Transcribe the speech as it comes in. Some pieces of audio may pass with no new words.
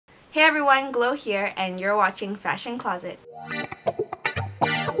Hey everyone, Glow here, and you're watching Fashion Closet.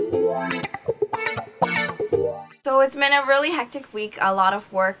 So it's been a really hectic week, a lot of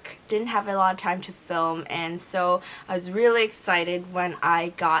work, didn't have a lot of time to film, and so I was really excited when I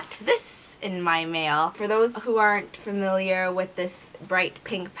got this in my mail. For those who aren't familiar with this bright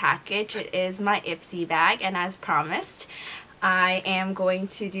pink package, it is my Ipsy bag, and as promised, I am going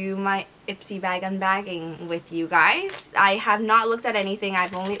to do my Ipsy bag unbagging with you guys. I have not looked at anything.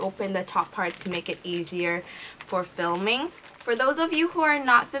 I've only opened the top part to make it easier for filming. For those of you who are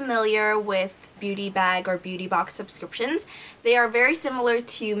not familiar with beauty bag or beauty box subscriptions, they are very similar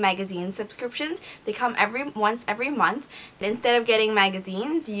to magazine subscriptions. They come once every month. Instead of getting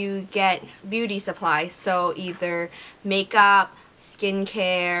magazines, you get beauty supplies, so either makeup,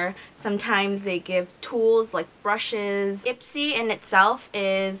 skincare, sometimes they give tools like brushes. Ipsy in itself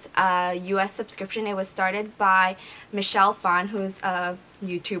is a US subscription. It was started by Michelle Phan, who's a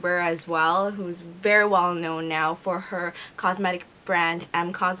YouTuber as well, who's very well known now for her cosmetic brand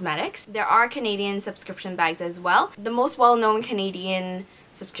M Cosmetics. There are Canadian subscription bags as well. The most well-known Canadian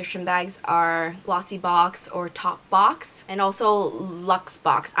subscription bags are Glossy Box or Top Box, and also Luxe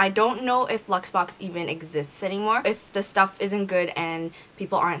Box. I don't know if Luxe Box even exists anymore. If the stuff isn't good and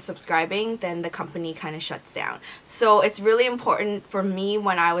people aren't subscribing, then the company kind of shuts down. So it's really important for me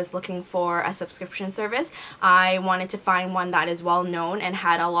when I was looking for a subscription service. I wanted to find one that is well known and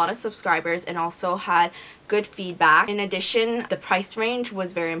had a lot of subscribers and also had good feedback. In addition, the price range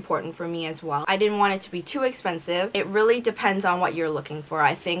was very important for me as well. I didn't want it to be too expensive. It really depends on what you're looking for.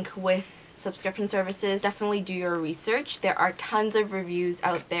 I think with subscription services, definitely do your research. There are tons of reviews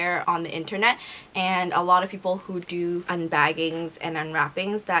out there on the internet and a lot of people who do unbaggings and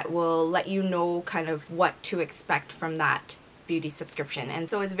unwrappings that will let you know kind of what to expect from that beauty subscription. And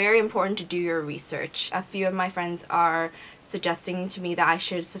so it's very important to do your research. A few of my friends are suggesting to me that I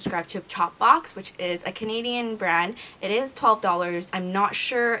should subscribe to Top Box, which is a Canadian brand. It is $12. I'm not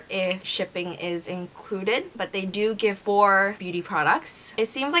sure if shipping is included, but they do give 4 beauty products. It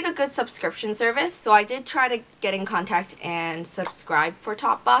seems like a good subscription service, so I did try to get in contact and subscribe for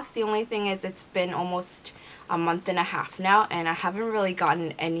Top Box. The only thing is it's been almost a month and a half now, and I haven't really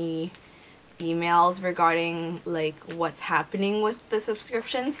gotten any emails regarding like what's happening with the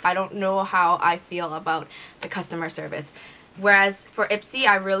subscriptions. I don't know how I feel about the customer service. Whereas for Ipsy,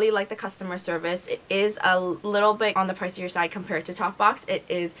 I really like the customer service. It is a little bit on the pricier side compared to Top Box. It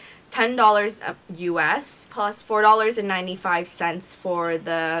is $10 US plus $4.95 for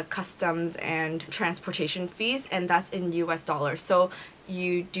the customs and transportation fees, and that's in US dollars. So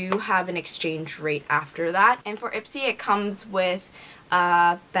you do have an exchange rate after that. And for Ipsy, it comes with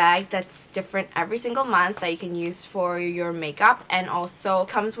a bag that's different every single month that you can use for your makeup, and also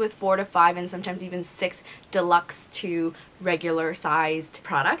comes with 4 to 5 and sometimes even 6 deluxe to regular sized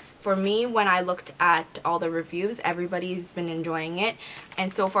products. For me, when I looked at all the reviews, everybody's been enjoying it,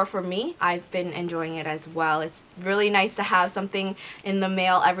 and so far for me, I've been enjoying it as well. It's really nice to have something in the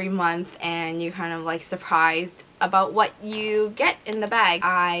mail every month and you're kind of like surprised about what you get in the bag.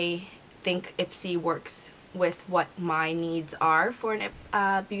 I think Ipsy works with what my needs are for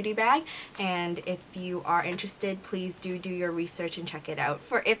a beauty bag, and if you are interested, please do your research and check it out.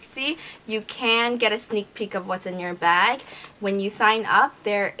 For Ipsy, you can get a sneak peek of what's in your bag. When you sign up,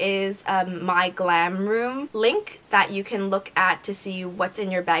 there is a My Glam Room link that you can look at to see what's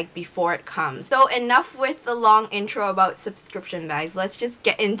in your bag before it comes. So enough with the long intro about subscription bags. Let's just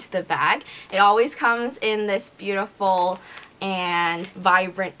get into the bag. It always comes in this beautiful and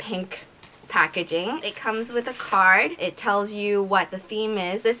vibrant pink packaging. It comes with a card. It tells you what the theme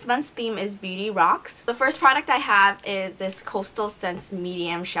is. This month's theme is Beauty Rocks. The first product I have is this Coastal Scents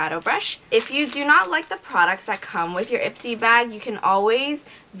Medium Shadow Brush. If you do not like the products that come with your Ipsy bag, you can always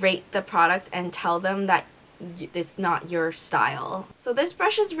rate the products and tell them that it's not your style. So this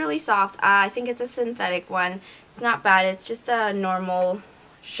brush is really soft. I think it's a synthetic one. It's not bad. It's just a normal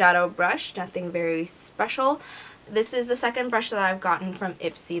shadow brush, nothing very special. This is the second brush that I've gotten from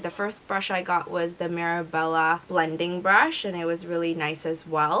Ipsy. The first brush I got was the Mirabella blending brush, and it was really nice as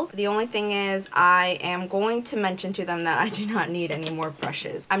well. The only thing is I am going to mention to them that I do not need any more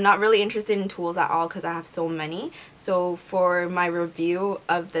brushes. I'm not really interested in tools at all because I have so many. So for my review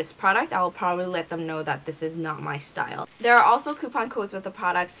of this product, I'll probably let them know that this is not my style. There are also coupon codes with the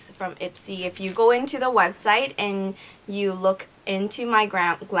products from Ipsy. If you go into the website and you look into My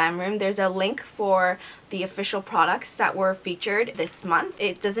Glam Room, there's a link for the official products that were featured this month.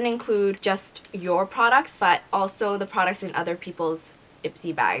 It doesn't include just your products, but also the products in other people's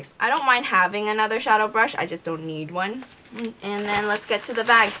Ipsy bags. I don't mind having another shadow brush, I just don't need one. And then let's get to the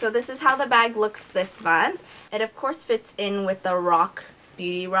bag. So this is how the bag looks this month. It of course fits in with the rock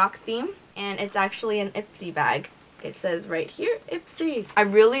beauty rock theme, and it's actually an Ipsy bag. It says right here, Ipsy. I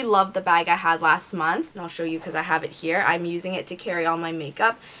really love the bag I had last month, and I'll show you because I have it here. I'm using it to carry all my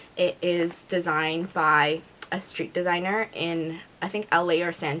makeup. It is designed by a street designer in, I think, LA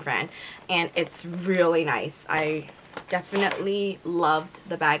or San Fran, and it's really nice. I definitely loved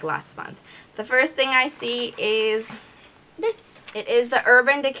the bag last month. The first thing I see is this. It is the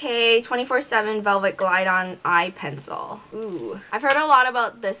Urban Decay 24/7 Velvet Glide On Eye Pencil. Ooh. I've heard a lot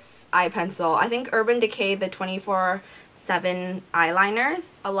about this eye pencil. I think Urban Decay, the 24/7 eyeliners,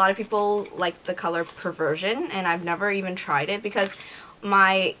 a lot of people like the color Perversion, and I've never even tried it because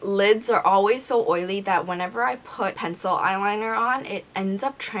my lids are always so oily that whenever I put pencil eyeliner on, it ends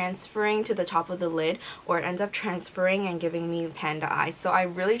up transferring to the top of the lid, or it ends up transferring and giving me panda eyes. So I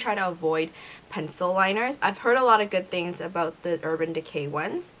really try to avoid pencil liners. I've heard a lot of good things about the Urban Decay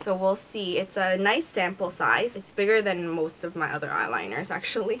ones, so we'll see. It's a nice sample size. It's bigger than most of my other eyeliners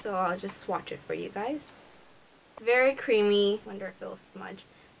actually, so I'll just swatch it for you guys. It's very creamy. Wonder if it'll smudge.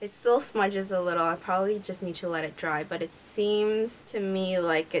 It still smudges a little. I probably just need to let it dry, but it seems to me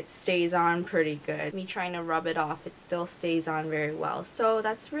like it stays on pretty good. Me trying to rub it off, it still stays on very well. So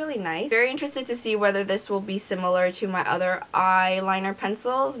that's really nice. Very interested to see whether this will be similar to my other eyeliner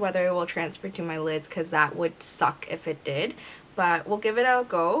pencils, whether it will transfer to my lids, because that would suck if it did. But we'll give it a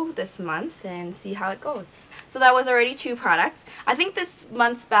go this month and see how it goes. So that was already 2 products. I think this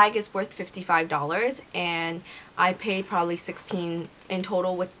month's bag is worth $55, and I paid probably $16 in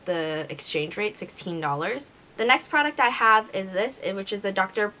total with the exchange rate, $16. The next product I have is this, which is the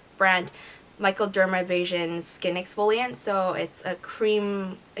Dr. Brandt Microdermabrasion Skin Exfoliant. So it's a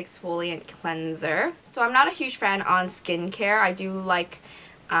cream exfoliant cleanser. So I'm not a huge fan on skincare. I do like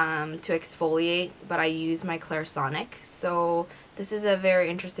to exfoliate, but I use my Clarisonic. So this is a very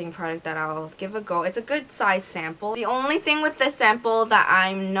interesting product that I'll give a go. It's a good size sample. The only thing with this sample that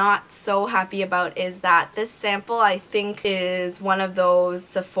I'm not so happy about is that this sample, I think, is one of those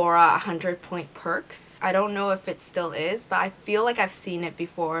Sephora 100-point perks. I don't know if it still is, but I feel like I've seen it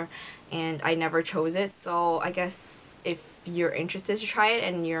before and I never chose it. So I guess if you're interested to try it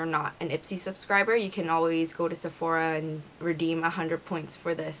and you're not an Ipsy subscriber, you can always go to Sephora and redeem 100 points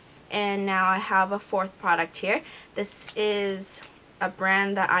for this. And now I have a 4th product here. This is a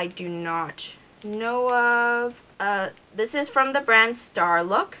brand that I do not know of. This is from the brand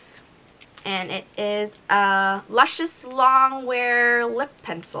Starlux, and it is a luscious long wear lip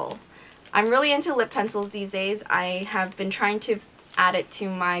pencil. I'm really into lip pencils these days. I have been trying to add it to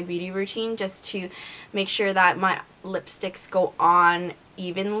my beauty routine just to make sure that my lipsticks go on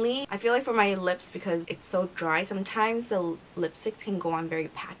evenly. I feel like for my lips, because it's so dry, sometimes the lipsticks can go on very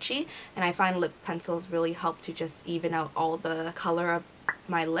patchy, and I find lip pencils really help to just even out all the color of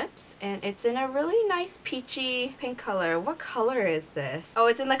my lips. And it's in a really nice peachy pink color. What color is this? Oh,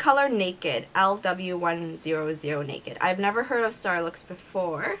 it's in the color Naked, LW100 Naked. I've never heard of Starlux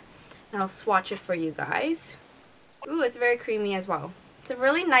before, and I'll swatch it for you guys. Ooh, it's very creamy as well. It's a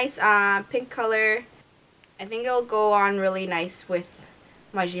really nice pink color. I think it'll go on really nice with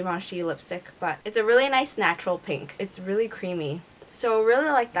my Givenchy lipstick, but it's a really nice natural pink. It's really creamy. So really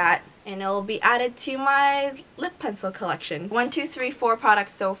like that, and it'll be added to my lip pencil collection. 1, 2, 3, 4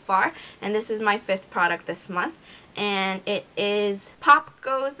 products so far, and this is my 5th product this month, and it is Pop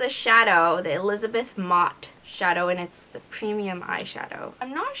Goes the Shadow, the Elizabeth Mott shadow, and it's the premium eyeshadow.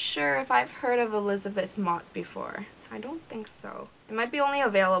 I'm not sure if I've heard of Elizabeth Mott before. I don't think so. It might be only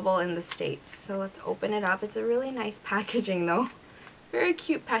available in the States, so let's open it up. It's a really nice packaging though. Very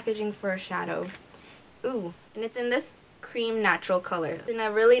cute packaging for a shadow. Ooh, and it's in this cream natural color. It's in a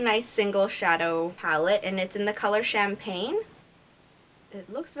really nice single shadow palette, and it's in the color Champagne.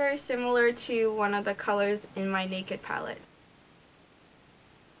 It looks very similar to one of the colors in my Naked palette.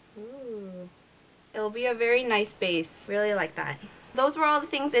 Ooh. It'll be a very nice base. Really like that. Those were all the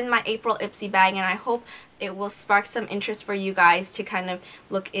things in my April Ipsy bag, and I hope it will spark some interest for you guys to kind of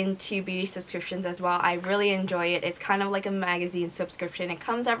look into beauty subscriptions as well. I really enjoy it. It's kind of like a magazine subscription. It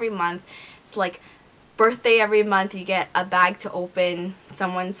comes every month. It's like birthday every month. You get a bag to open.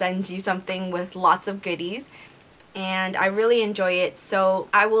 Someone sends you something with lots of goodies, and I really enjoy it. So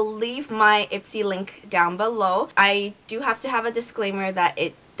I will leave my Ipsy link down below. I do have to have a disclaimer that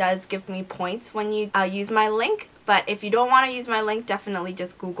it does give me points when you use my link. But if you don't want to use my link, definitely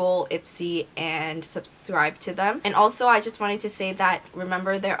just Google Ipsy and subscribe to them. And also, I just wanted to say that,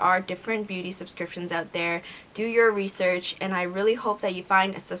 remember, there are different beauty subscriptions out there. Do your research, and I really hope that you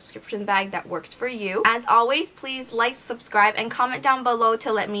find a subscription bag that works for you. As always, please like, subscribe, and comment down below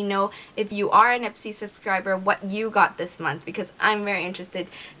to let me know if you are an Ipsy subscriber, what you got this month, because I'm very interested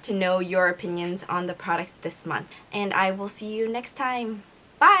to know your opinions on the products this month. And I will see you next time.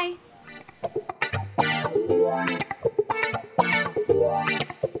 Bye!